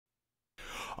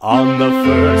On the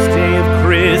first day of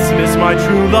Christmas, my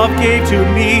true love gave to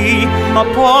me a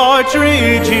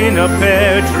partridge in a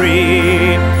pear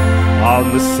tree.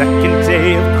 On the second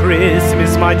day of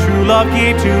Christmas, my true love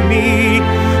gave to me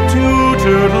two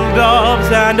turtle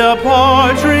doves and a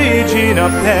partridge in a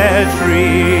pear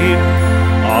tree.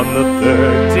 On the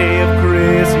third day of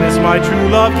Christmas, my true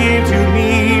love gave to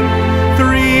me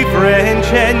three French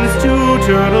hens, two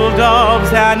turtle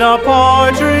doves, and a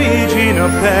partridge in a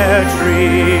pear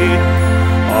tree.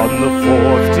 On the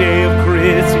fourth day of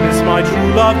Christmas, my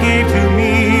true love gave to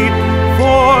me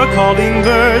four calling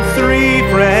birds, three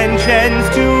French hens,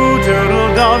 two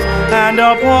turtle doves, and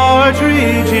a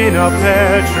partridge in a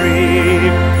pear tree.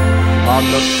 On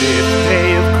the fifth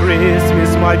day of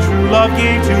Christmas, my true love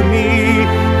gave to me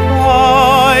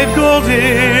five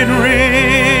golden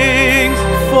rings,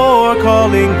 four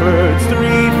calling birds,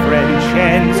 three French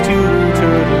hens, two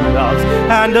turtle doves,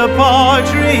 and a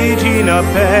partridge in a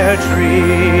pear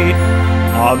tree.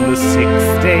 On the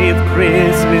sixth day of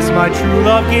Christmas, my true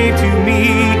love gave to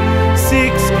me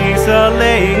six geese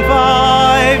a-laying,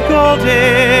 five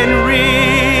golden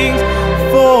rings,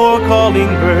 four calling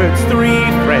birds, three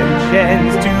French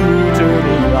hens, two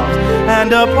turtle doves,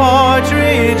 and a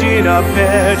partridge in a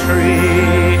pear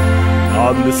tree.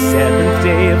 On the seventh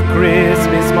day of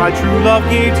Christmas, my true love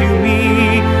gave to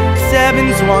me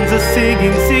seven swans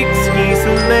a-singing, six geese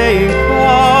a-laying,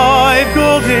 five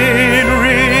golden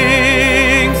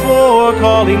rings, four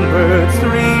calling birds,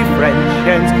 three French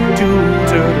hens, two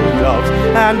turtle doves,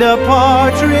 and a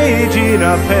partridge in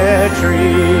a pear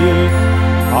tree.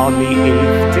 On the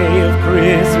eighth day of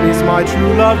Christmas, my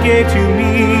true love gave to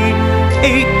me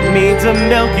eight maids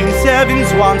a-milking, seven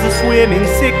swans a-swimming,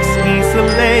 six geese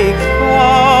a-laying,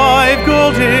 five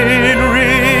golden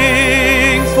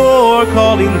rings, four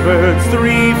calling birds,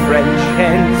 three French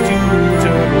hens, two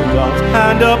turtle doves,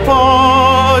 and a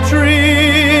partridge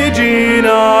in